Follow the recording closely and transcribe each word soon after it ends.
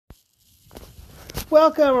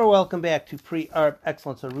Welcome back to Pre-Arb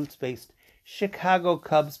Excellence, a roots-based Chicago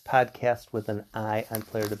Cubs podcast with an eye on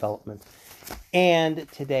player development. And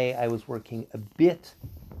today I was working a bit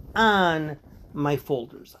on my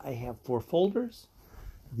folders. I have 4 folders.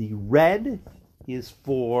 The red is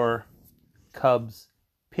for Cubs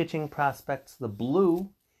pitching prospects. The blue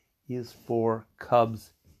is for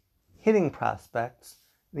Cubs hitting prospects.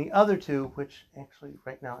 And the other 2, which actually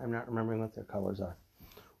right now I'm not remembering what their colors are.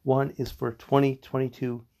 One is for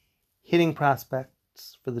 2022 hitting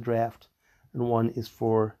prospects for the draft, and one is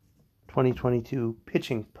for 2022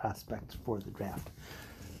 pitching prospects for the draft.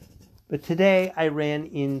 But today I ran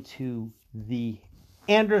into the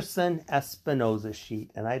Anderson Espinoza sheet,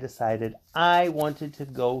 and I decided I wanted to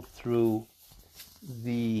go through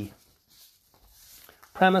the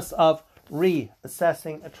premise of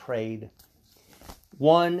reassessing a trade.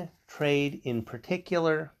 One trade in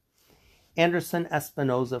particular, Anderson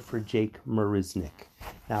Espinoza for Jake Marisnick.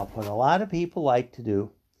 Now, what a lot of people like to do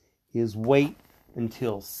is wait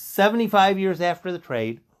until 75 years after the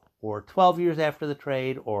trade, or 12 years after the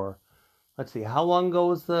trade, or let's see, how long ago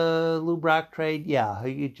was the Lou Brock trade? Yeah,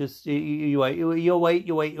 you wait.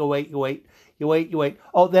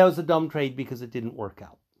 Oh, that was a dumb trade because it didn't work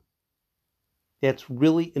out. That's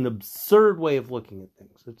really an absurd way of looking at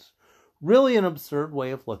things. It's really an absurd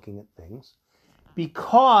way of looking at things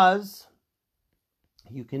because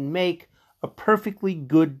you can make a perfectly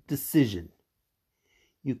good decision.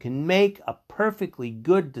 You can make a perfectly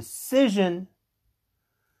good decision,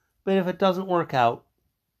 but if it doesn't work out,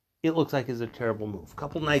 it looks like it's a terrible move. A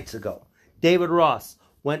couple nights ago, David Ross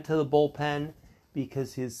went to the bullpen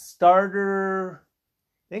because his starter,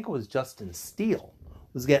 I think it was Justin Steele,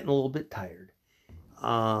 was getting a little bit tired.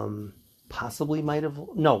 Possibly might have,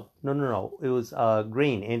 no. It was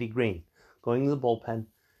Andy Green, going to the bullpen.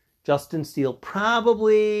 Justin Steele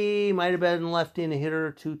probably might have been left in a hitter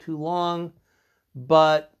or two too long,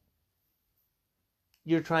 but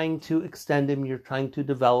you're trying to extend him, you're trying to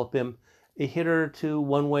develop him. A hitter or two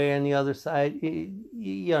one way on the other side,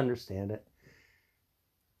 you understand it.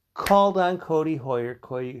 Called on Cody Hoyer.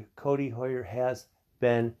 Cody Hoyer has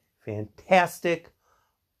been fantastic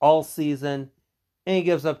all season, and he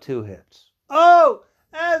gives up 2 hits. Oh,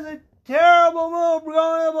 that's a terrible move.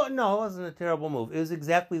 No, it wasn't a terrible move. It was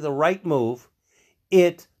exactly the right move.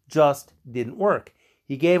 It just didn't work.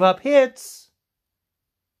 He gave up hits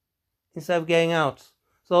instead of getting outs.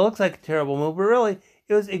 So it looks like a terrible move, but really,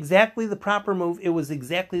 it was exactly the proper move. It was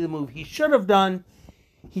exactly the move he should have done.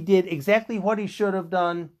 He did exactly what he should have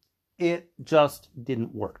done. It just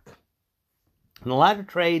didn't work. And a lot of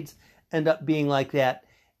trades end up being like that.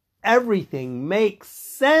 Everything makes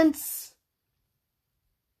sense.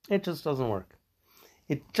 It just doesn't work.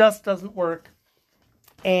 It just doesn't work.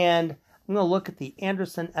 And I'm going to look at the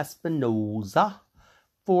Anderson Espinoza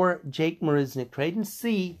for Jake Marisnick trade and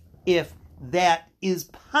see if that is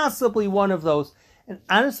possibly one of those. And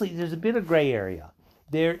honestly, there's a bit of gray area.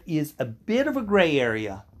 There is a bit of a gray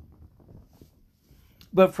area.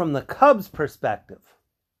 But from the Cubs' perspective,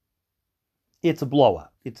 it's a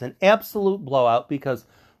blowout. It's an absolute blowout because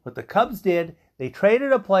what the Cubs did, they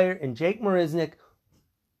traded a player in Jake Marisnick.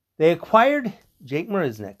 They acquired Jake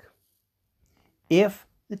Marisnick if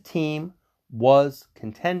the team was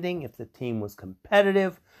contending, if the team was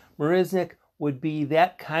competitive. Marisnick would be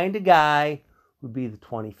that kind of guy, would be the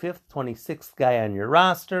 25th, 26th guy on your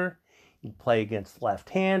roster. He'd play against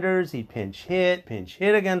left-handers. He'd pinch hit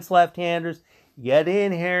against left-handers, get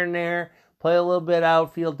in here and there, play a little bit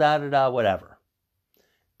outfield, whatever.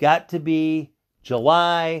 Got to be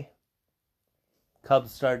July.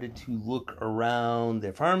 Cubs started to look around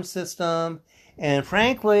their farm system. And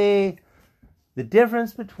frankly, the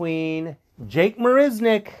difference between Jake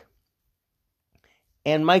Marisnick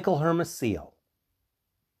and Michael Hermosillo.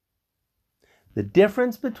 The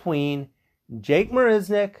difference between Jake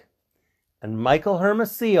Marisnick and Michael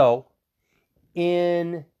Hermosillo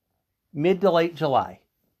in mid to late July.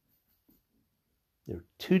 There are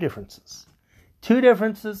 2 differences. 2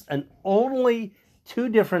 differences, and only 2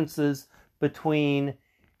 differences between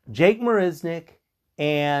Jake Marisnick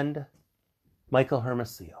and Michael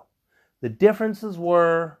Hermosillo. The differences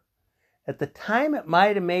were, at the time it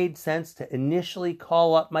might have made sense to initially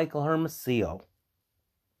call up Michael Hermosillo.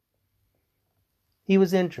 He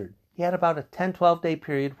was injured. He had about a 10-12 day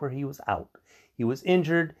period where he was out. He was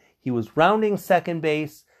injured. He was rounding second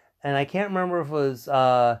base, and I can't remember if it was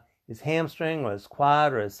his hamstring or his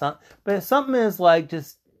quad or his something, but something is like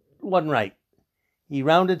just wasn't right. He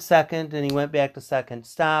rounded second, and he went back to second,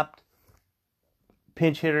 stopped.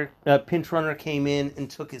 Pinch runner came in and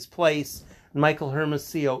took his place. Michael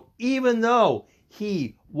Hermosillo, even though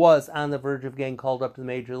he was on the verge of getting called up to the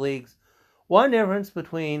major leagues. One difference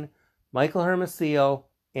between Michael Hermosillo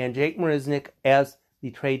and Jake Marisnick as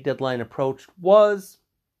the trade deadline approached was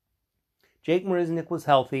Jake Marisnick was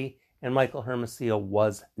healthy and Michael Hermosillo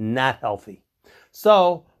was not healthy.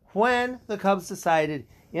 So when the Cubs decided,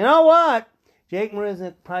 you know what, Jake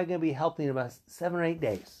Marisnick probably going to be healthy in about 7 or 8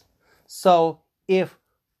 days. So if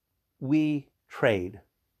we trade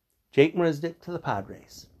Jake Marisnick to the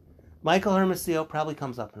Padres, Michael Hermosillo probably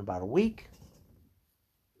comes up in about a week.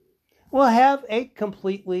 We'll have a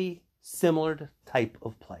completely similar type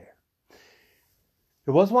of player.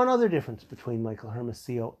 There was one other difference between Michael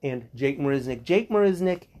Hermosillo and Jake Marisnick. Jake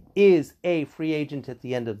Marisnick is a free agent at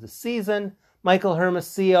the end of the season. Michael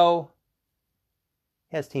Hermosillo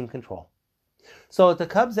has team control. So what the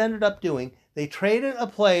Cubs ended up doing, they traded a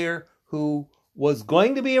player who was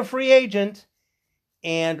going to be a free agent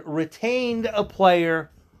and retained a player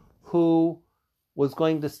who was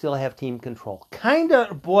going to still have team control.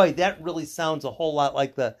 Boy, that really sounds a whole lot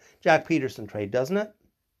like the Joc Pederson trade, doesn't it?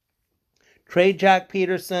 Trade Joc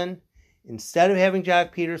Pederson. Instead of having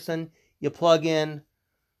Joc Pederson, you plug in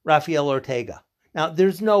Rafael Ortega. Now,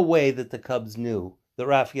 there's no way that the Cubs knew that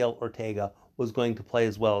Rafael Ortega was going to play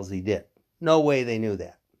as well as he did. No way they knew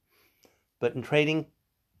that. But in trading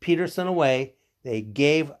Pederson away, they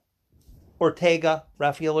gave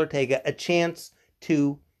Rafael Ortega, a chance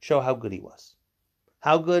to show how good he was.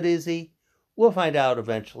 How good is he? We'll find out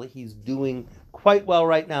eventually. He's doing quite well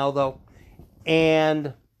right now, though.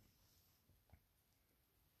 And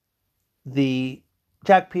the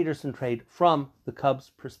Joc Pederson trade, from the Cubs'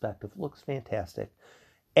 perspective, looks fantastic,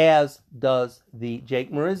 as does the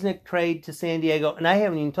Jake Marisnick trade to San Diego. And I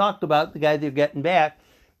haven't even talked about the guy they're getting back,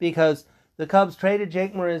 because the Cubs traded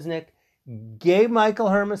Jake Marisnick, gave Michael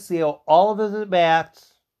Hermosillo all of his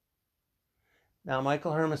at-bats. Now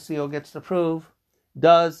Michael Hermosillo gets to prove,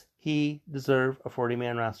 does he deserve a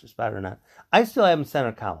 40-man roster spot or not? I still have him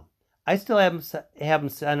center column.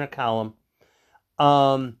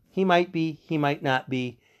 He might be, he might not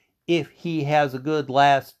be. If he has a good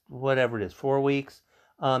last, 4 weeks,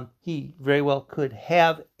 he very well could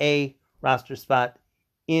have a roster spot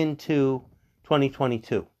into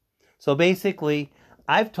 2022. So basically,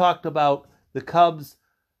 I've talked about the Cubs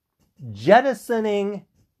jettisoning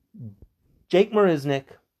Jake Marisnick,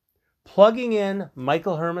 plugging in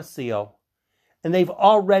Michael Hermosillo, and they've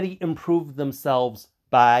already improved themselves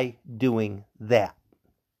by doing that.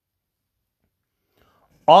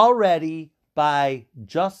 Already, by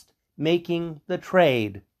just making the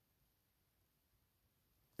trade,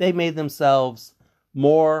 they made themselves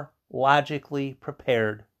more logically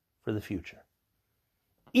prepared for the future.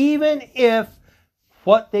 Even if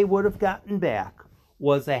what they would have gotten back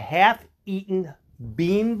was a half-eaten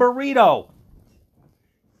bean burrito,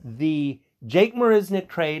 the Jake Marisnick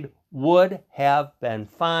trade would have been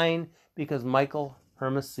fine, because Michael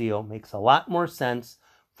Hermosillo makes a lot more sense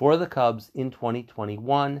for the Cubs in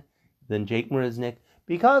 2021 than Jake Marisnick,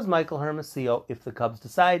 because Michael Hermosillo, if the Cubs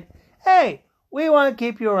decide, hey, we want to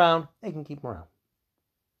keep you around, they can keep him around.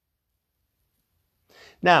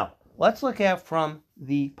 Now, let's look at from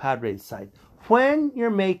the Padres side. When you're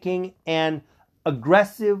making an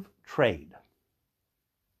aggressive trade,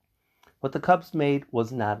 what the Cubs made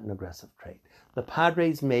was not an aggressive trade. The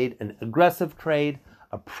Padres made an aggressive trade,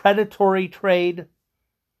 a predatory trade,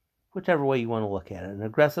 whichever way you want to look at it. An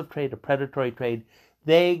aggressive trade, a predatory trade.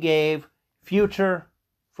 They gave future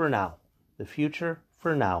for now. The future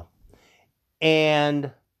for now.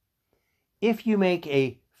 And if you make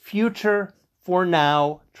a future for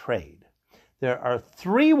now trade, there are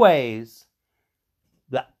 3 ways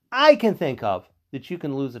that I can think of that you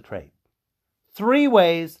can lose a trade. 3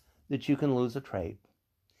 ways that you can lose a trade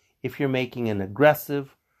if you're making an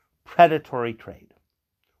aggressive, predatory trade.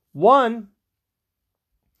 1,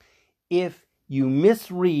 if you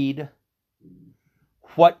misread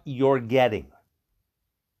what you're getting.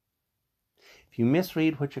 If you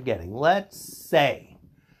misread what you're getting, let's say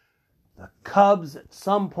the Cubs at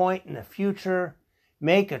some point in the future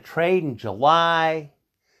make a trade in July.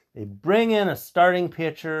 They bring in a starting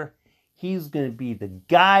pitcher. He's going to be the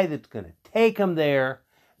guy that's going to take them there.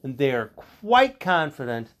 And they're quite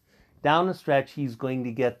confident down the stretch he's going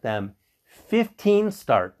to get them 15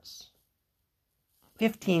 starts.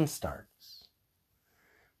 15 starts.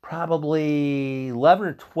 Probably 11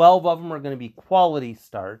 or 12 of them are going to be quality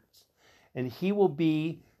starts. And he will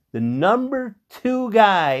be the number 2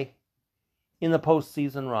 guy in the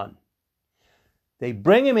postseason run. They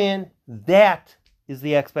bring him in. That is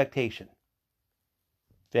the expectation.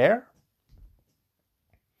 Fair?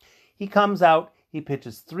 He comes out. He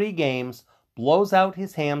pitches 3 games, blows out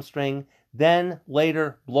his hamstring. then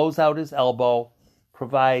later blows out his elbow,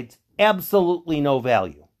 provides absolutely no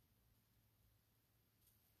value.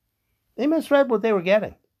 They misread what they were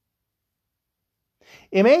getting.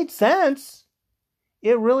 It made sense.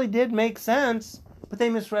 It really did make sense, but they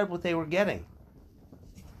misread what they were getting.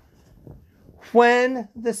 When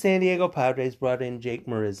the San Diego Padres brought in Jake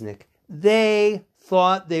Marisnick, they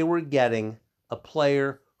thought they were getting a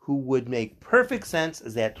player who would make perfect sense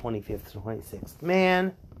as that 25th, 26th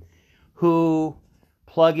man, who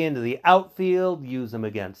plug into the outfield, use him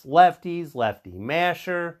against lefties, lefty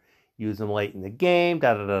masher, use him late in the game,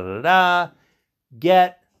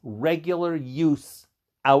 get regular use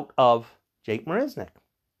out of Jake Marisnick.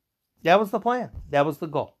 That was the plan. That was the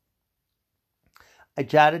goal. I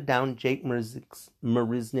jotted down Jake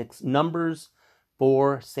Marisnick's numbers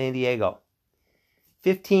for San Diego.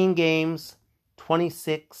 15 games,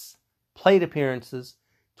 26 plate appearances,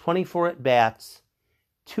 24 at-bats,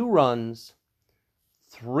 2 runs,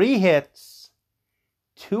 3 hits,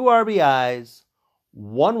 2 RBIs,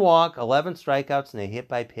 1 walk, 11 strikeouts, and a hit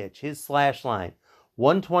by pitch. His slash line,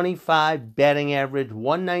 125 batting average,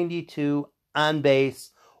 192 on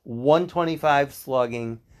base, 125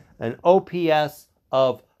 slugging, an OPS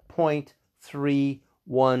of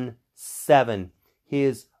 .317.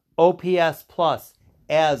 His OPS plus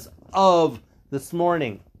as of this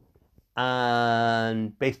morning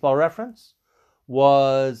on Baseball Reference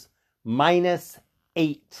was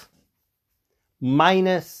 -8.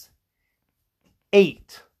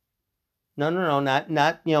 -8. No,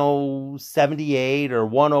 not 78 or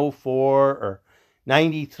 104 or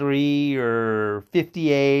 93 or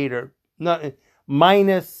 58 or no,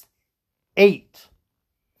 -8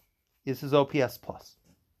 is his OPS plus.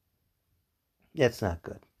 That's not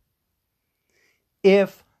good.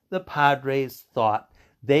 If the Padres thought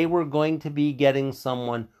they were going to be getting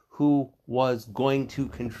someone who was going to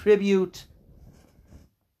contribute,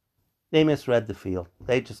 they misread the field.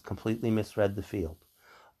 They just completely misread the field.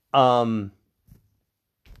 I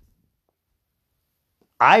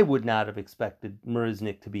would not have expected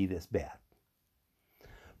Marisnick to be this bad.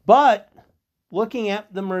 But looking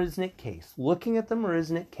at the Marisnick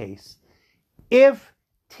case, if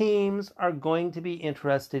teams are going to be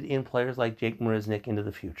interested in players like Jake Marisnick into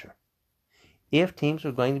the future, if teams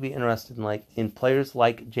are going to be interested in players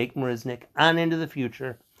like Jake Marisnick on into the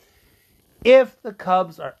future, if the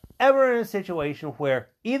Cubs are ever in a situation where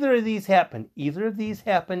either of these happen,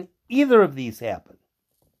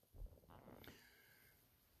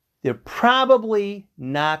 they're probably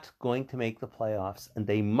not going to make the playoffs, and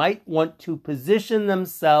they might want to position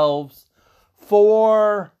themselves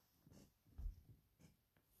for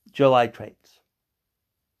July trades.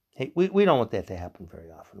 Hey, we don't want that to happen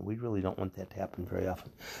very often. We really don't want that to happen very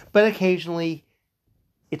often. But occasionally,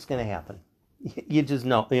 it's going to happen. You just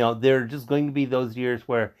know, there are just going to be those years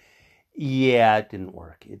where, it didn't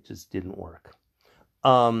work. It just didn't work.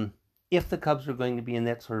 If the Cubs are going to be in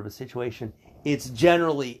that sort of a situation, it's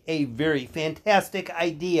generally a very fantastic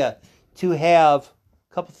idea to have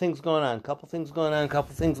a couple things going on.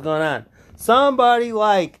 Somebody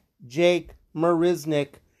like Jake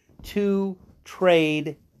Marisnick to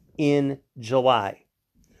trade in July.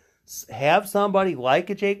 Have somebody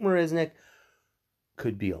like a Jake Marisnick.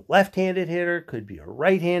 Could be a left-handed hitter, could be a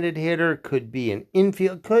right-handed hitter, could be an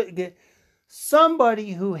infield, could get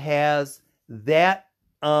somebody who has that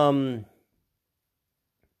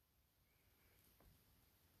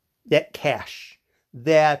that cash,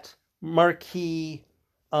 that marquee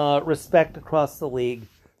respect across the league.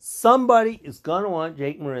 Somebody is going to want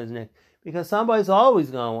Jake Marisnick because somebody's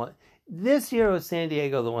always going to want. This year it was San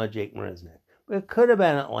Diego that wanted Jake Marisnick, but it could have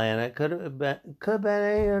been Atlanta, it could have been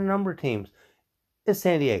a number of teams. It's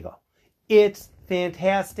San Diego. It's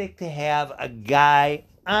fantastic to have a guy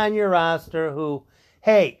on your roster who,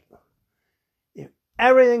 hey, if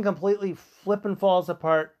everything completely flipping falls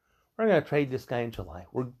apart, we're going to trade this guy in July.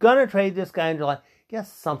 Get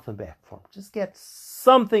something back for him. Just get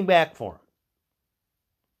something back for him.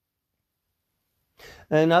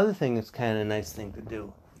 And another thing that's kind of a nice thing to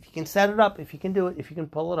do, if you can set it up, if you can do it, if you can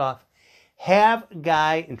pull it off, have a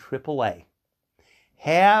guy in AAA.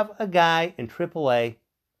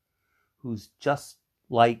 Who's just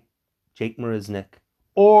like Jake Marisnick,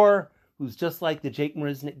 or who's just like the Jake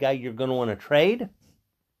Marisnick guy you're going to want to trade,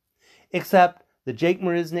 except the Jake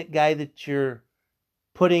Marisnick guy that you're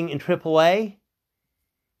putting in AAA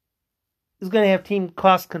is going to have team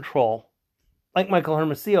cost control like Michael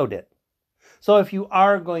Hermosillo did. So if you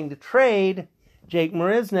are going to trade Jake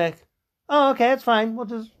Marisnick, okay, that's fine. We'll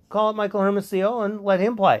just call it Michael Hermosillo and let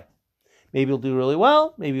him play. Maybe he'll do really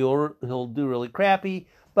well. Maybe he'll do really crappy.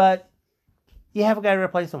 But you have a guy to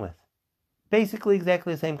replace him with. basically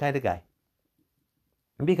exactly the same kind of guy.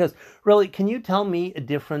 Because, really, can you tell me a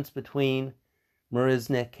difference between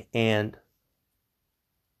Marisnick and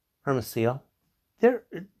Hermosillo?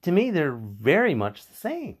 To me, they're very much the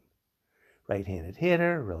same. Right-handed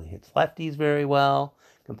hitter, really hits lefties very well,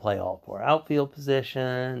 can play all four outfield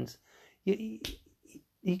positions. They're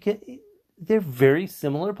very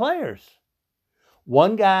similar players.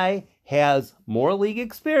 One guy has more league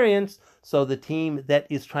experience, so the team that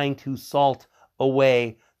is trying to salt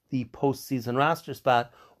away the postseason roster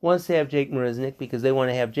spot wants to have Jake Marisnick because they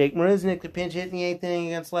want to have Jake Marisnick to pinch hit in the 8th inning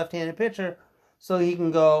against left-handed pitcher so he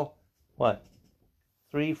can go,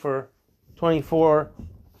 3 for 24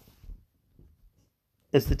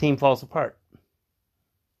 as the team falls apart.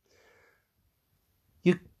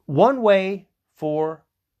 One way for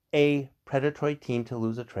a predatory team to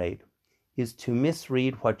lose a trade is to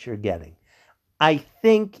misread what you're getting. I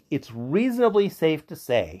think it's reasonably safe to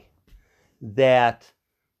say that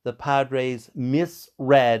the Padres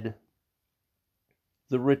misread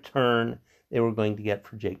the return they were going to get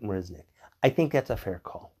for Jake Marisnick. I think that's a fair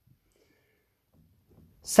call.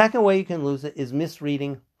 Second way you can lose it is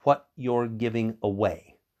misreading what you're giving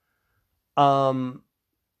away.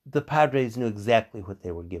 The Padres knew exactly what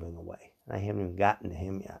they were giving away. I haven't even gotten to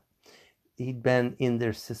him yet. He'd been in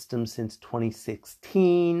their system since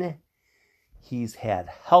 2016. He's had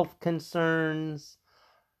health concerns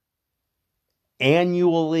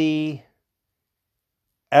annually,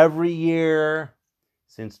 every year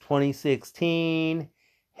since 2016.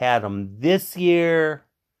 Had him this year.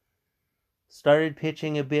 Started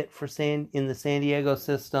pitching a bit in the San Diego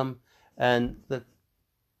system, and the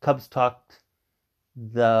Cubs talked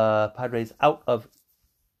the Padres out of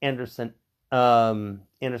Anderson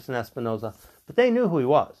Espinoza, but they knew who he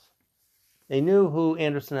was. They knew who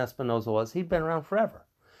Anderson Espinoza was. He'd been around forever.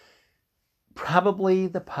 Probably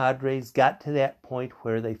the Padres got to that point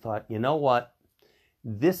where they thought, you know what,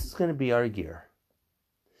 this is going to be our year.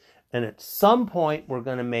 And at some point, we're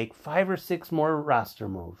going to make 5 or 6 more roster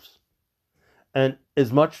moves. And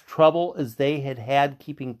as much trouble as they had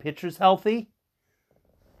keeping pitchers healthy,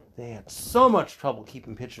 they had so much trouble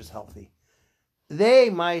keeping pitchers healthy. They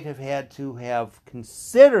might have had to have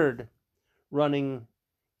considered running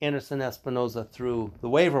Anderson Espinoza through the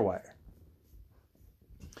waiver wire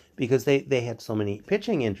because they had so many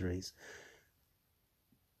pitching injuries.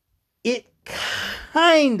 It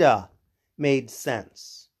kinda made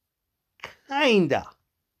sense.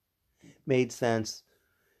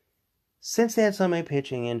 Since they had so many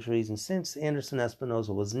pitching injuries, and since Anderson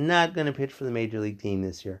Espinoza was not going to pitch for the Major League team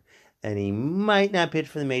this year, and he might not pitch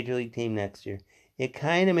for the Major League team next year, it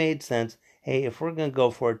kind of made sense, hey, if we're going to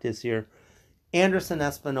go for it this year, Anderson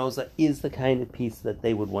Espinoza is the kind of piece that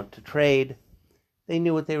they would want to trade. They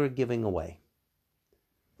knew what they were giving away.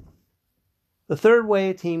 The third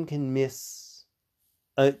way a team can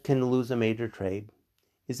lose a major trade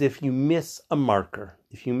is if you miss a marker.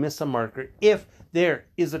 If there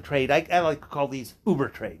is a trade, I like to call these Uber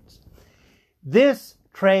trades. This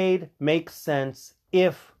trade makes sense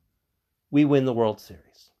if we win the World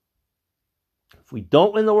Series. If we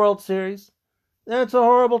don't win the World Series, then it's a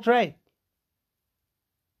horrible trade.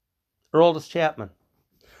 Aroldis Chapman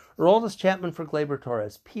for Gleyber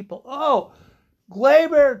Torres.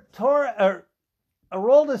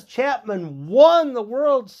 Aroldis Chapman won the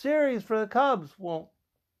World Series for the Cubs. Well,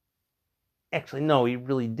 actually, no, he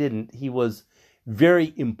really didn't. He was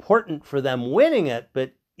very important for them winning it,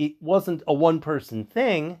 but it wasn't a one-person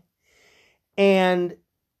thing. And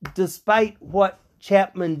despite what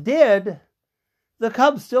Chapman did, the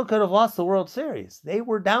Cubs still could have lost the World Series. They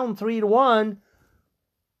were down 3-1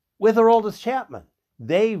 with Aroldis Chapman.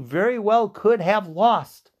 They very well could have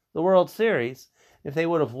lost the World Series. If they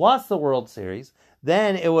would have lost the World Series,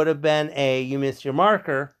 then it would have been you missed your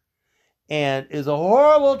marker, and is a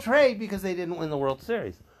horrible trade because they didn't win the World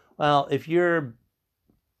Series. Well,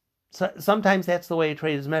 sometimes that's the way a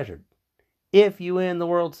trade is measured. If you win the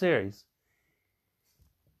World Series,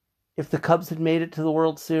 if the Cubs had made it to the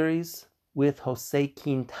World Series with Jose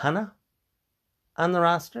Quintana on the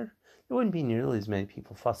roster, there wouldn't be nearly as many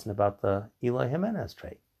people fussing about the Eloy Jimenez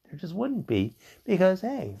trade. There just wouldn't be, because,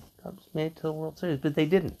 hey, Cubs made it to the World Series, but they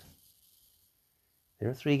didn't. They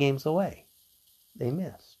were 3 games away. They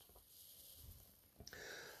missed.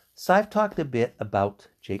 So I've talked a bit about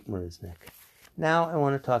Jake Marisnick. Now I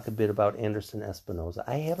want to talk a bit about Anderson Espinoza.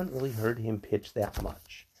 I haven't really heard him pitch that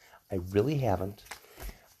much. I really haven't.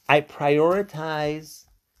 I prioritize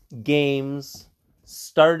games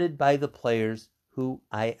started by the players who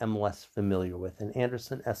I am less familiar with, and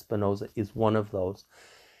Anderson Espinoza is one of those.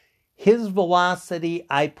 His velocity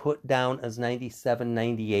I put down as 97,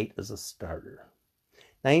 98 as a starter.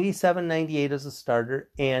 97, 98 as a starter,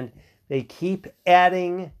 and they keep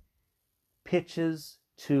adding pitches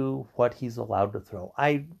to what he's allowed to throw.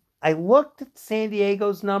 I looked at San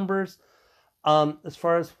Diego's numbers as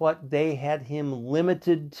far as what they had him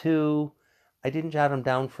limited to. I didn't jot them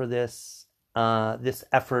down for this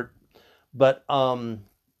effort, but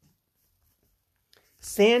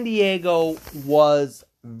San Diego was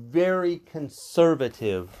very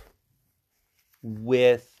conservative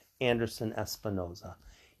with Anderson Espinoza.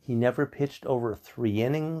 He never pitched over 3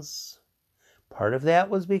 innings. Part of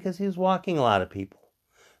that was because he was walking a lot of people,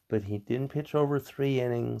 but he didn't pitch over 3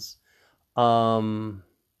 innings. Don't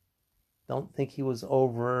think he was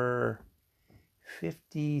over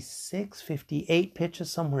 56, 58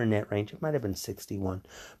 pitches, somewhere in that range. It might have been 61.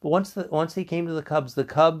 But once he came to the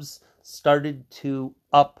Cubs started to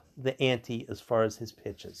up the ante as far as his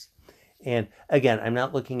pitches. And again, I'm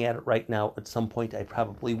not looking at it right now. At some point I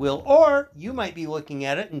probably will. Or you might be looking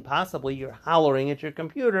at it and possibly you're hollering at your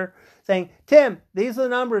computer saying, Tim, these are the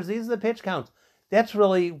numbers, these are the pitch counts. That's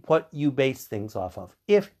really what you base things off of.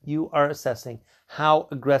 If you are assessing how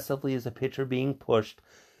aggressively is a pitcher being pushed,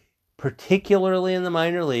 particularly in the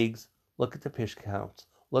minor leagues, look at the pitch counts.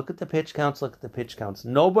 Look at the pitch counts, look at the pitch counts.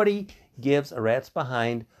 Nobody gives a rat's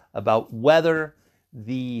behind about whether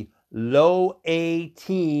the low A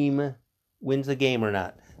team wins a game or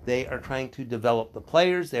not. They are trying to develop the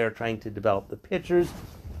players. They are trying to develop the pitchers.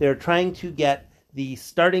 They're trying to get the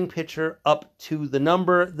starting pitcher up to the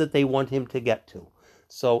number that they want him to get to.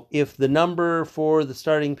 So if the number for the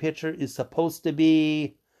starting pitcher is supposed to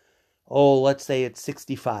be, let's say it's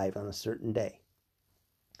 65 on a certain day.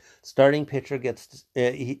 Starting pitcher gets,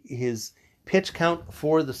 his pitch count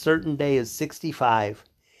for the certain day is 65.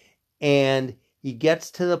 And he gets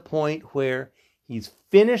to the point where he's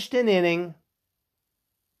finished an inning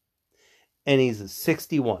and he's a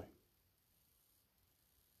 61.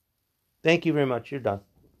 Thank you very much. You're done.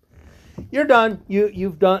 You're done.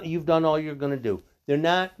 You've done all you're going to do. They're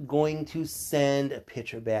not going to send a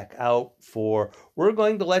pitcher back out we're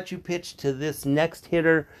going to let you pitch to this next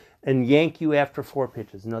hitter and yank you after 4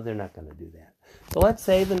 pitches. No, they're not going to do that. So let's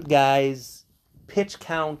say the guy's pitch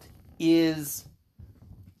count is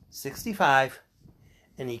 65,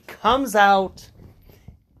 and he comes out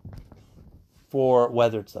for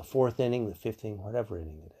whether it's the 4th inning, the 5th inning, whatever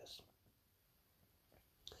inning it is.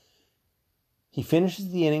 He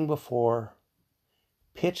finishes the inning before,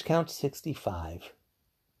 pitch count 65.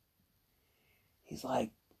 He's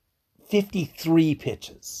like 53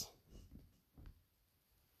 pitches.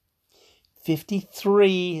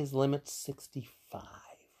 53, his limit's 65.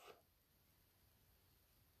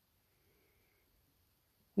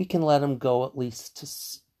 We can let him go at least to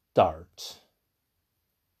start.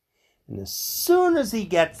 And as soon as he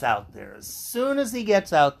gets out there,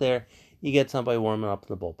 you get somebody warming up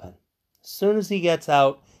in the bullpen. As soon as he gets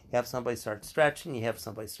out, you have somebody start stretching, you have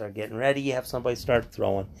somebody start getting ready, you have somebody start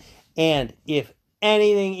throwing. And if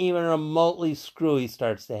anything even remotely screwy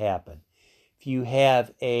starts to happen, if you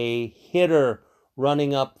have a hitter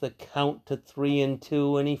running up the count to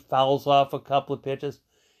 3-2 and he fouls off a couple of pitches,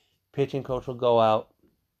 pitching coach will go out.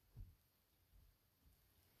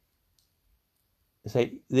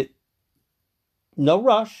 Say that no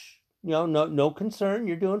rush, no concern.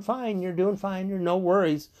 You're doing fine. You're no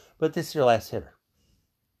worries. But this is your last hitter.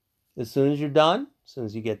 As soon as you're done, as soon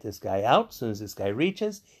as you get this guy out, as soon as this guy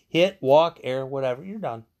reaches, hit, walk, air, whatever, you're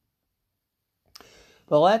done.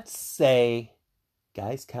 But let's say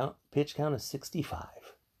guy's pitch count is 65.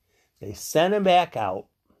 They send him back out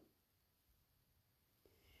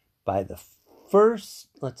by the first,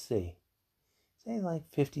 let's see, say like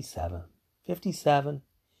 57. 57.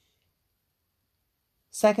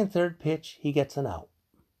 Second, third pitch, he gets an out.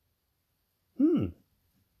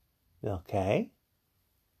 Okay.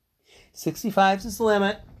 65's his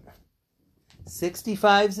limit.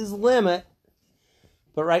 65's his limit.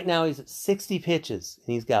 But right now he's at 60 pitches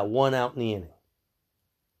and he's got 1 out in the inning.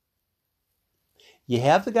 You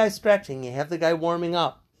have the guy stretching. You have the guy warming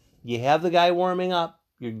up.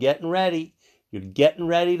 You're getting ready. You're getting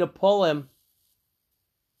ready to pull him.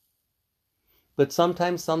 But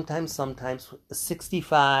sometimes a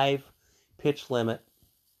 65 pitch limit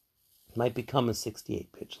might become a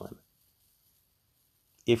 68 pitch limit.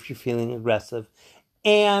 If you're feeling aggressive.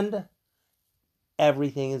 And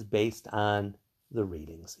everything is based on the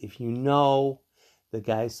readings. If you know the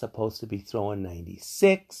guy's supposed to be throwing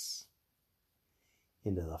 96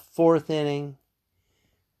 into the 4th inning,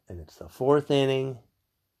 and it's the 4th inning,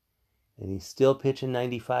 and he's still pitching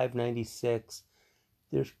 95, 96,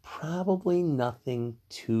 there's probably nothing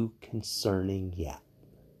too concerning yet.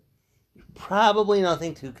 Probably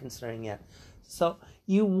nothing too concerning yet. So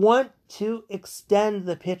you want to extend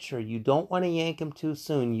the pitcher. You don't want to yank him too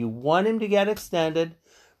soon. You want him to get extended,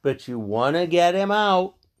 but you want to get him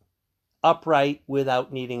out upright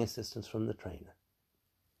without needing assistance from the trainer.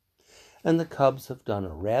 And the Cubs have done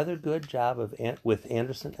a rather good job with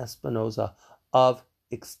Anderson Espinoza of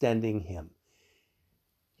extending him.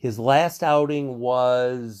 His last outing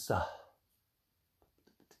was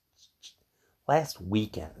last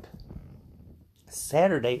weekend.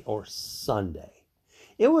 Saturday or Sunday.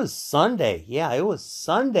 It was Sunday. Yeah, it was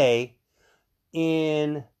Sunday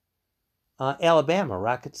in Alabama,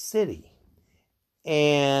 Rocket City.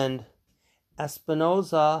 And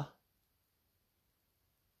Espinoza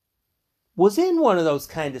was in one of those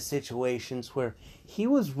kind of situations where he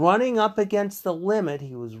was running up against the limit.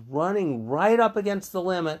 He was running right up against the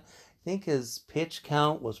limit. I think his pitch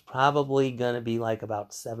count was probably going to be like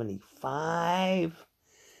about 75.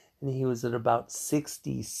 And he was at about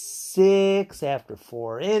 66 after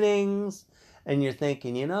 4 innings. And you're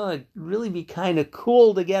thinking, it'd really be kind of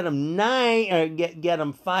cool to get him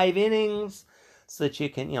 5 innings so that you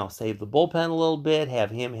can, save the bullpen a little bit,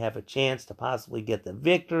 have him have a chance to possibly get the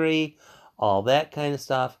victory, all that kind of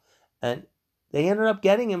stuff. And they ended up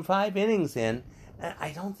getting him 5 innings in. And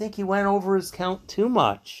I don't think he went over his count too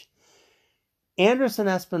much. Anderson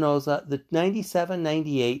Espinoza, the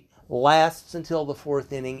 97-98, lasts until the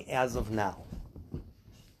 4th inning as of now.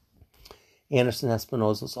 Anderson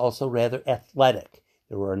Espinoza is also rather athletic.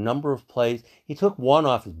 There were a number of plays. He took one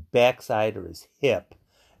off his backside or his hip,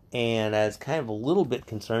 and I was kind of a little bit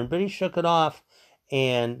concerned, but he shook it off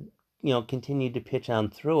and, continued to pitch on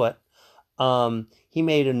through it. He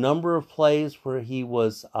made a number of plays where he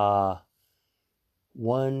was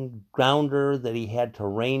one grounder that he had to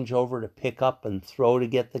range over to pick up and throw to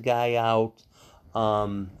get the guy out.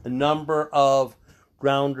 A number of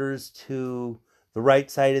grounders to the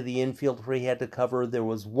right side of the infield where he had to cover. There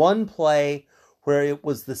was one play where it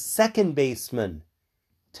was the second baseman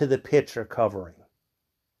to the pitcher covering.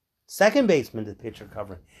 Second baseman to the pitcher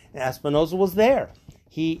covering. And Espinoza was there.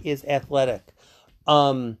 He is athletic.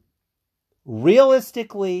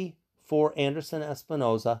 Realistically, for Anderson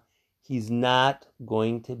Espinoza, he's not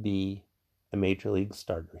going to be a major league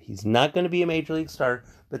starter. He's not going to be a major league starter,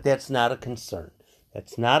 but that's not a concern.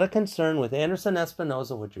 That's not a concern with Anderson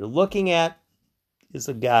Espinoza. What you're looking at is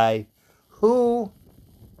a guy who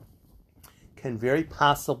can very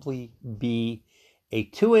possibly be a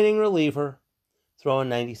 2-inning reliever throwing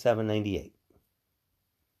 97-98.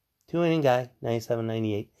 2-inning guy,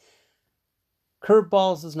 97-98.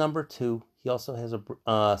 Curveballs is number 2. He also has a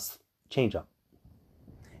changeup.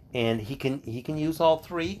 And he can use all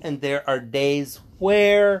 3. And there are days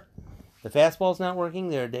where the fastball's not working.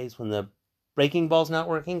 There are days when the breaking ball's not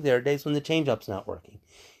working. There are days when the changeup's not working.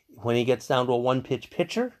 When he gets down to a 1-pitch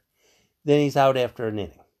pitcher, then he's out after an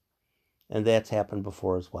inning. And that's happened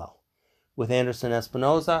before as well. With Anderson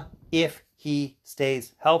Espinoza, if he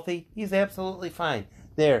stays healthy, he's absolutely fine.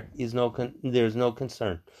 There's no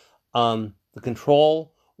concern. The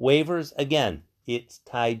control waivers, again, it's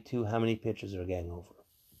tied to how many pitches are getting over.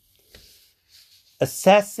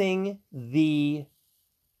 Assessing the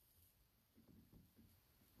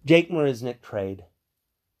Jake Marisnick trade.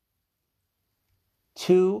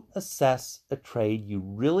 To assess a trade, you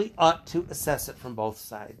really ought to assess it from both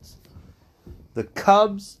sides. The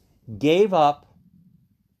Cubs gave up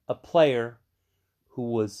a player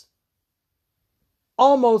who was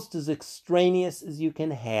almost as extraneous as you can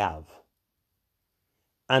have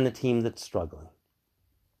on a team that's struggling.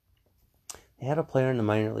 They had a player in the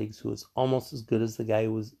minor leagues who was almost as good as the guy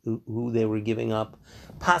who they were giving up,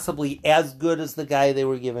 possibly as good as the guy they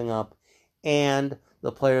were giving up, and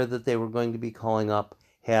the player that they were going to be calling up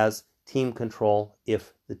has team control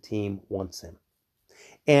if the team wants him.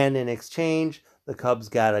 And in exchange, the Cubs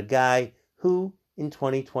got a guy who, in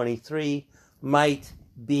 2023, might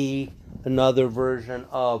be another version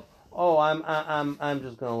of, I'm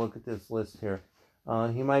just going to look at this list here.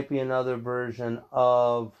 He might be another version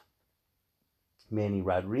of Manny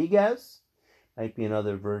Rodriguez, might be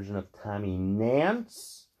another version of Tommy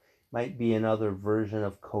Nance, might be another version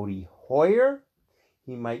of Cody Hoyer,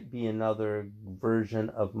 he might be another version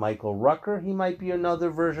of Michael Rucker, he might be another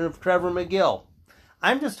version of Trevor McGill.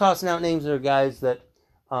 I'm just tossing out names that are guys that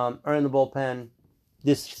are in the bullpen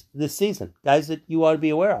this season, guys that you ought to be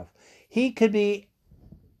aware of. He could be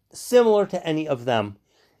similar to any of them.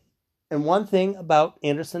 And one thing about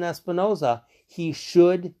Anderson Espinoza, he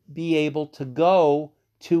should be able to go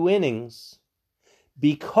 2 innings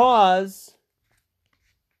because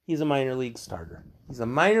he's a minor league starter. He's a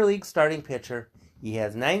minor league starting pitcher. He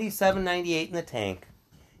has 97, 98 in the tank,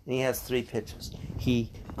 and he has 3 pitches.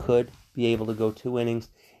 He could be able to go 2 innings.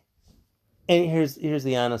 And here's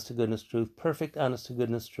the honest to goodness truth, perfect honest to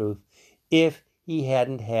goodness truth. If he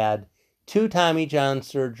hadn't had 2 Tommy John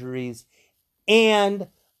surgeries and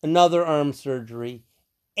another arm surgery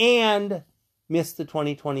and missed the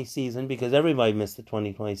 2020 season, because everybody missed the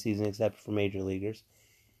 2020 season except for major leaguers,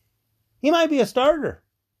 he might be a starter.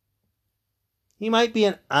 He might be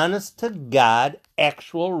an honest to God,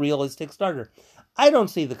 actual, realistic starter. I don't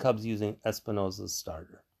see the Cubs using Espinosa as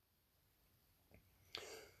starter.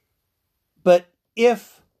 But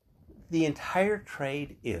if the entire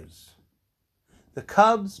trade is the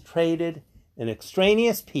Cubs traded an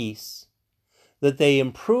extraneous piece that they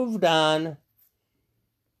improved on,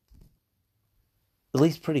 at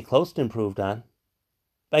least pretty close to improved on,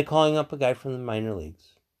 by calling up a guy from the minor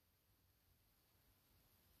leagues,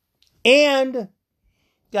 and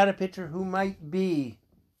got a pitcher who might be,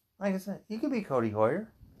 like I said, he could be Cody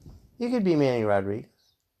Hoyer, he could be Manny Rodriguez,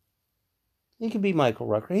 he could be Michael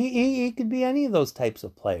Rucker, he could be any of those types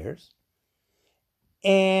of players,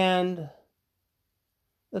 and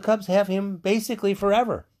the Cubs have him basically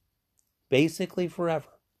forever. Basically forever.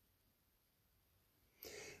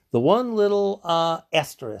 The one little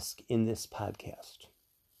asterisk in this podcast.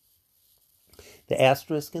 The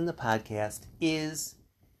asterisk in the podcast is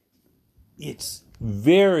it's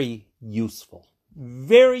very useful.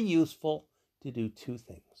 Very useful to do 2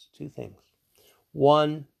 things. 2 things.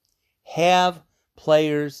 1, have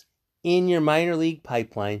players in your minor league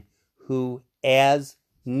pipeline who, as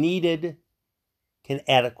needed, can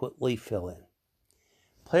adequately fill in.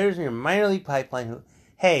 Players in your minor league pipeline who,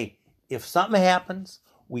 hey, if something happens,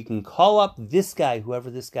 we can call up this guy, whoever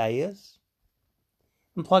this guy is,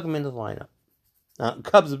 and plug him into the lineup.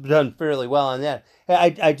 Cubs have done fairly well on that.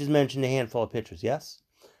 I just mentioned a handful of pitchers, yes?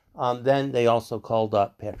 Then they also called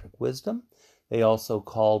up Patrick Wisdom. They also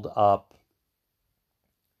called up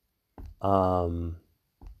Frank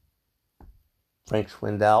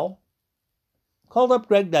Schwindel. Called up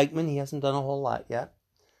Greg Deichmann. He hasn't done a whole lot yet.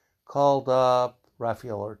 Called up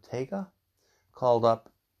Rafael Ortega. Called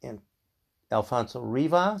up Alfonso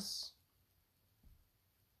Rivas.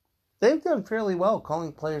 They've done fairly well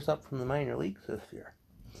calling players up from the minor leagues this year.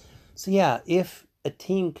 So yeah, if a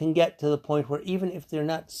team can get to the point where even if they're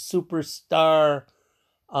not superstar,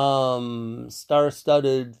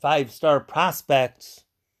 star-studded, 5-star prospects,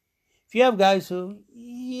 if you have guys who,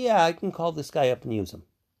 yeah, I can call this guy up and use him.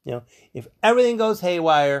 You know, if everything goes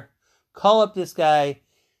haywire, call up this guy.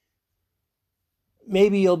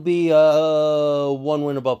 Maybe he'll be a 1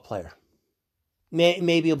 win above player.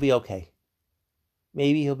 Maybe he'll be okay.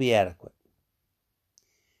 Maybe he'll be adequate.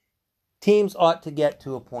 Teams ought to get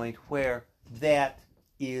to a point where that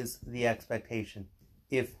is the expectation.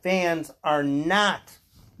 If fans are not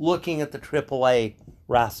looking at the AAA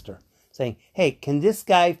roster, saying, hey, can this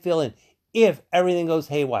guy fill in if everything goes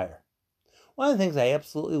haywire? One of the things I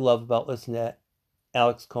absolutely love about listening to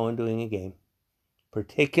Alex Cohen doing a game,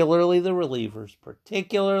 particularly the relievers,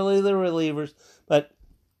 but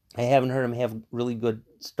I haven't heard him have a really good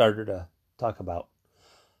starter to talk about.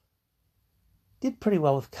 Did pretty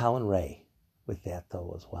well with Colin Ray with that,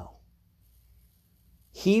 though, as well.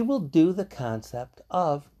 He will do the concept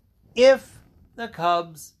of, if the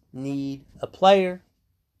Cubs need a player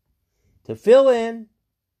to fill in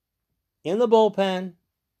the bullpen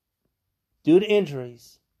due to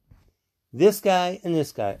injuries, this guy and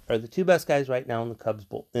this guy are the 2 best guys right now in the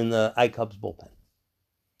iCubs bullpen.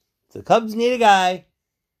 If the Cubs need a guy,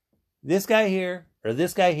 this guy here or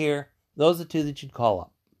this guy here, those are the 2 that you'd call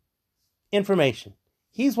up. Information.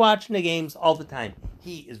 He's watching the games all the time.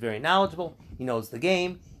 He is very knowledgeable. He knows the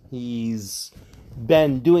game. He's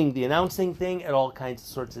been doing the announcing thing at all kinds of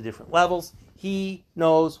sorts of different levels. He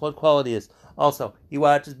knows what quality is. Also, he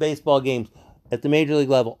watches baseball games at the major league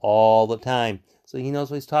level all the time. So he knows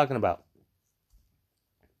what he's talking about.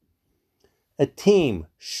 A team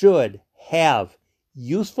should have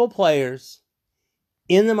useful players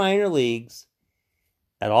in the minor leagues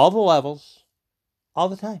at all the levels all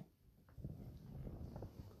the time.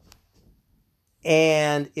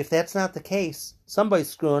 And if that's not the case, somebody's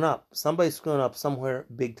screwing up. Somebody's screwing up somewhere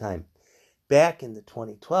big time. Back in the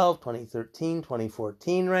 2012, 2013,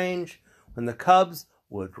 2014 range, when the Cubs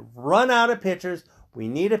would run out of pitchers, we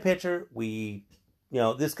need a pitcher,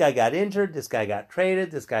 this guy got injured, this guy got traded,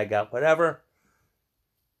 this guy got whatever,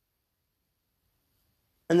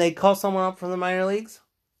 and they'd call someone up from the minor leagues,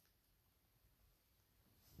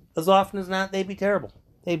 as often as not, they'd be terrible.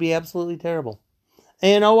 They'd be absolutely terrible.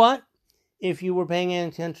 And you know what? If you were paying any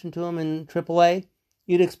attention to them in AAA,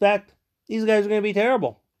 you'd expect, these guys are going to be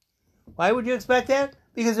terrible. Why would you expect that?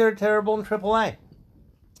 Because they're terrible in AAA.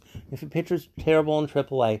 If a pitcher's terrible in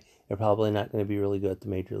AAA, they're probably not going to be really good at the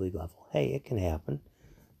major league level. Hey, it can happen.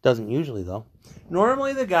 Doesn't usually, though.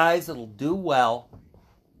 Normally, the guys that'll do well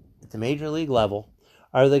at the major league level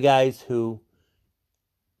are the guys who,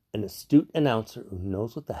 an astute announcer who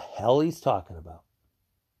knows what the hell he's talking about.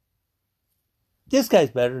 This guy's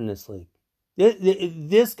better in this league.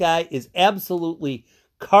 This guy is absolutely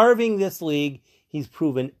carving this league. He's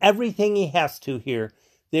proven everything he has to here.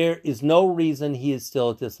 There is no reason he is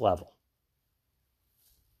still at this level.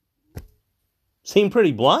 Seem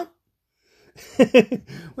pretty blunt?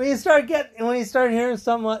 when you start hearing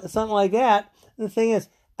something like that, the thing is,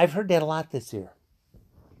 I've heard that a lot this year.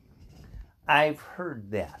 I've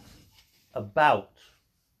heard that about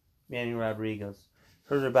Manny Rodriguez.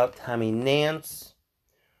 Heard about Tommy Nance.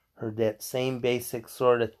 Heard that same basic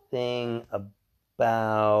sort of thing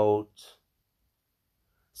about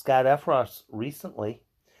Scott Effross recently.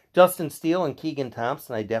 Justin Steele and Keegan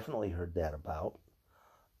Thompson, I definitely heard that about.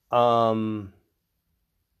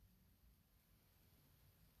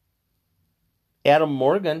 Adam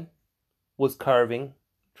Morgan was carving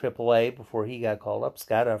AAA before he got called up.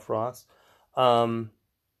 Scott Effross.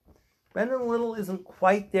 Brendan Little isn't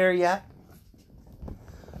quite there yet.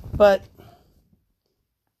 But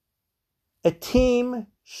a team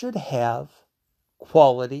should have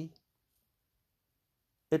quality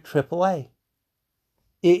at AAA.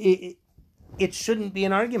 It shouldn't be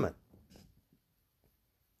an argument.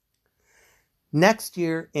 Next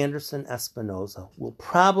year, Anderson Espinoza will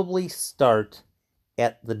probably start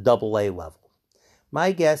at the AA level.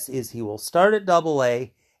 My guess is he will start at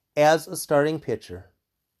AA as a starting pitcher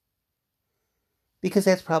because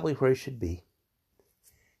that's probably where he should be.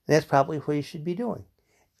 And that's probably what he should be doing.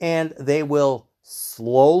 And they will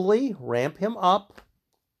slowly ramp him up,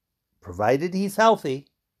 provided he's healthy,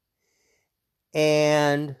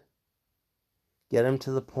 and get him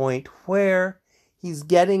to the point where he's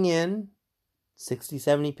getting in 60,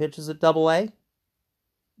 70 pitches at AA.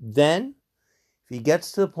 Then, if he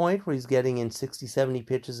gets to the point where he's getting in 60, 70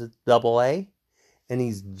 pitches at AA, and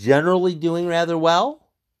he's generally doing rather well,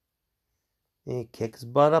 he kicks his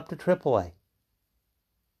butt up to AAA.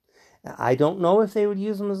 I don't know if they would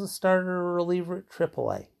use him as a starter or reliever at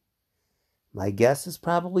AAA. My guess is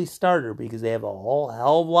probably starter because they have a whole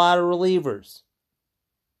hell of a lot of relievers.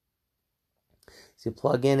 So you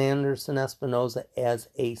plug in Anderson Espinoza as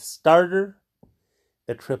a starter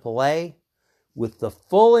at AAA with the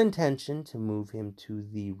full intention to move him to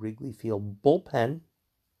the Wrigley Field bullpen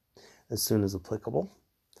as soon as applicable.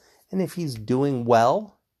 And if he's doing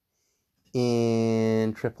well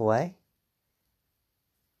in AAA,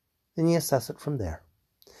 then you assess it from there.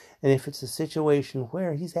 And if it's a situation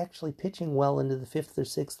where he's actually pitching well into the 5th or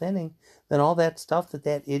 6th inning, then all that stuff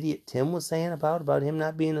that idiot Tim was saying about him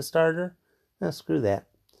not being a starter, screw that.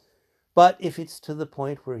 But if it's to the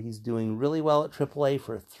point where he's doing really well at AAA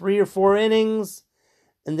for 3 or 4 innings,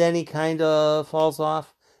 and then he kind of falls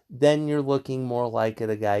off, then you're looking more like at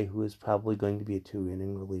a guy who is probably going to be a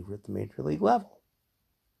 2-inning reliever at the major league level.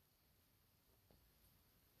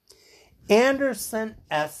 Anderson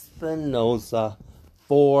Espinoza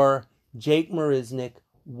for Jake Marisnick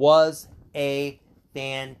was a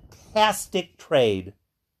fantastic trade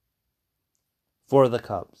for the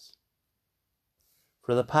Cubs.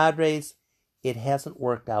 For the Padres, it hasn't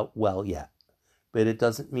worked out well yet. But it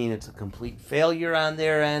doesn't mean it's a complete failure on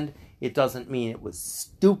their end. It doesn't mean it was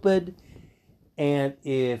stupid. And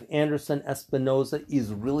if Anderson Espinoza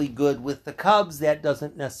is really good with the Cubs, that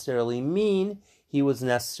doesn't necessarily mean he was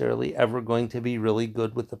necessarily ever going to be really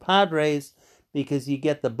good with the Padres, because you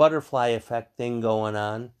get the butterfly effect thing going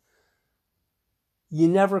on. You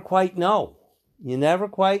never quite know. You never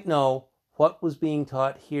quite know what was being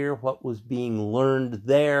taught here, what was being learned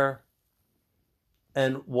there.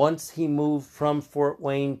 And once he moved from Fort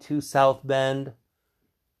Wayne to South Bend,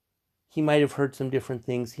 he might have heard some different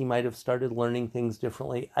things. He might have started learning things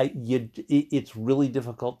differently. It's really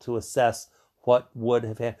difficult to assess what would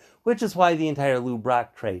have happened, which is why the entire Lou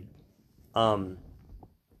Brock trade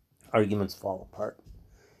arguments fall apart.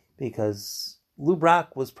 Because Lou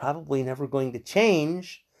Brock was probably never going to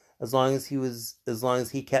change as long as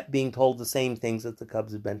he kept being told the same things that the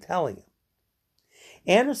Cubs had been telling him.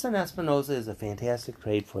 Anderson Espinoza is a fantastic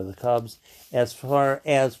trade for the Cubs. As far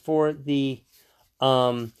as for the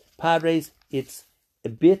Padres, it's a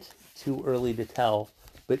bit too early to tell,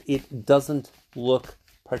 but it doesn't look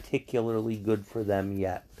particularly good for them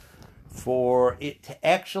yet. For it to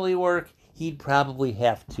actually work, he'd probably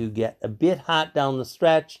have to get a bit hot down the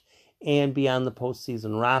stretch and be on the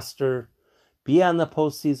postseason roster be on the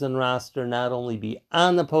postseason roster, not only be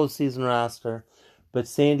on the postseason roster, but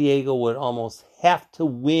San Diego would almost have to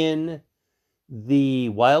win the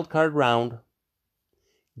wild card round,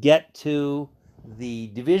 get to the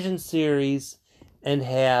division series, and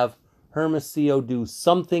have Hermosillo do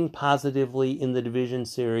something positively in the division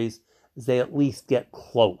series as they at least get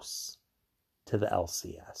close to the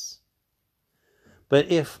LCS. But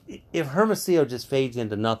if Hermosillo just fades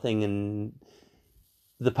into nothing and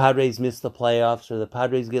the Padres miss the playoffs or the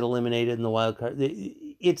Padres get eliminated in the wild card,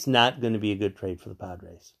 it's not going to be a good trade for the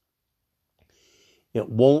Padres. It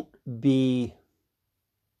won't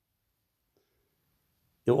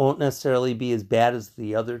necessarily be as bad as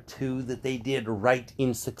the other two that they did right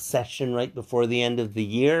in succession right before the end of the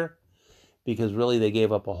year, because really they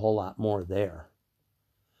gave up a whole lot more there.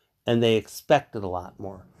 And they expected a lot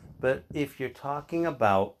more. But if you're talking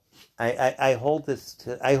about, I hold this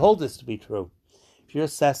to be true. If you're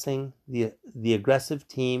assessing the aggressive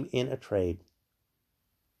team in a trade,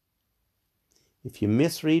 if you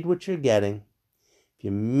misread what you're getting, if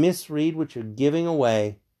you misread what you're giving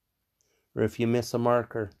away, or if you miss a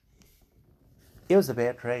marker, it was a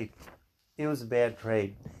bad trade. It was a bad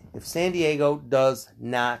trade. If San Diego does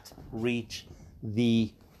not reach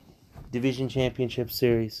the division championship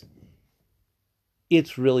series,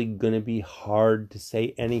 it's really going to be hard to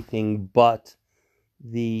say anything but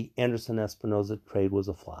the Anderson Espinoza trade was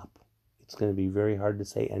a flop. It's going to be very hard to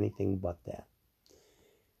say anything but that.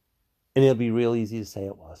 And it'll be real easy to say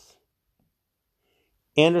it was.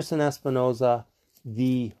 Anderson Espinoza,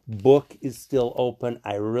 the book is still open.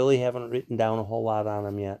 I really haven't written down a whole lot on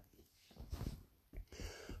him yet.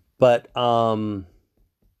 But as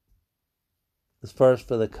far as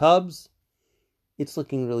for the Cubs, it's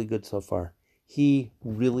looking really good so far. He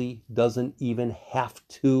really doesn't even have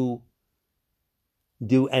to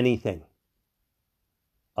do anything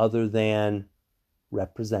other than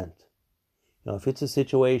represent. You know, if it's a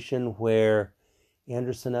situation where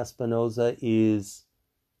Anderson Espinoza is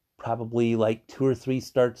probably like 2 or 3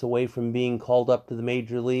 starts away from being called up to the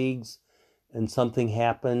major leagues, and something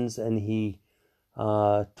happens and he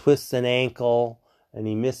twists an ankle and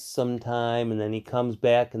he misses some time, and then he comes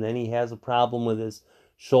back and then he has a problem with his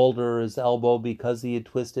shoulder or his elbow because he had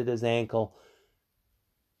twisted his ankle,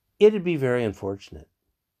 it'd be very unfortunate.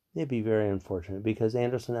 It'd be very unfortunate because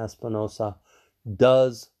Anderson Espinoza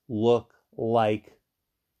does look like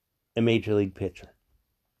a major league pitcher.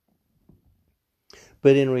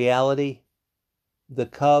 But in reality, the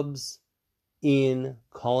Cubs, in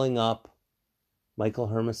calling up Michael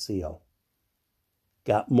Hermosillo,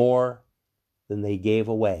 got more than they gave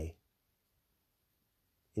away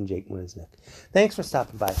in Jake Marisnick. Thanks for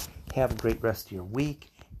stopping by. Have a great rest of your week.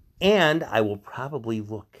 And I will probably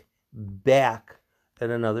look back at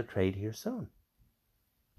another trade here soon.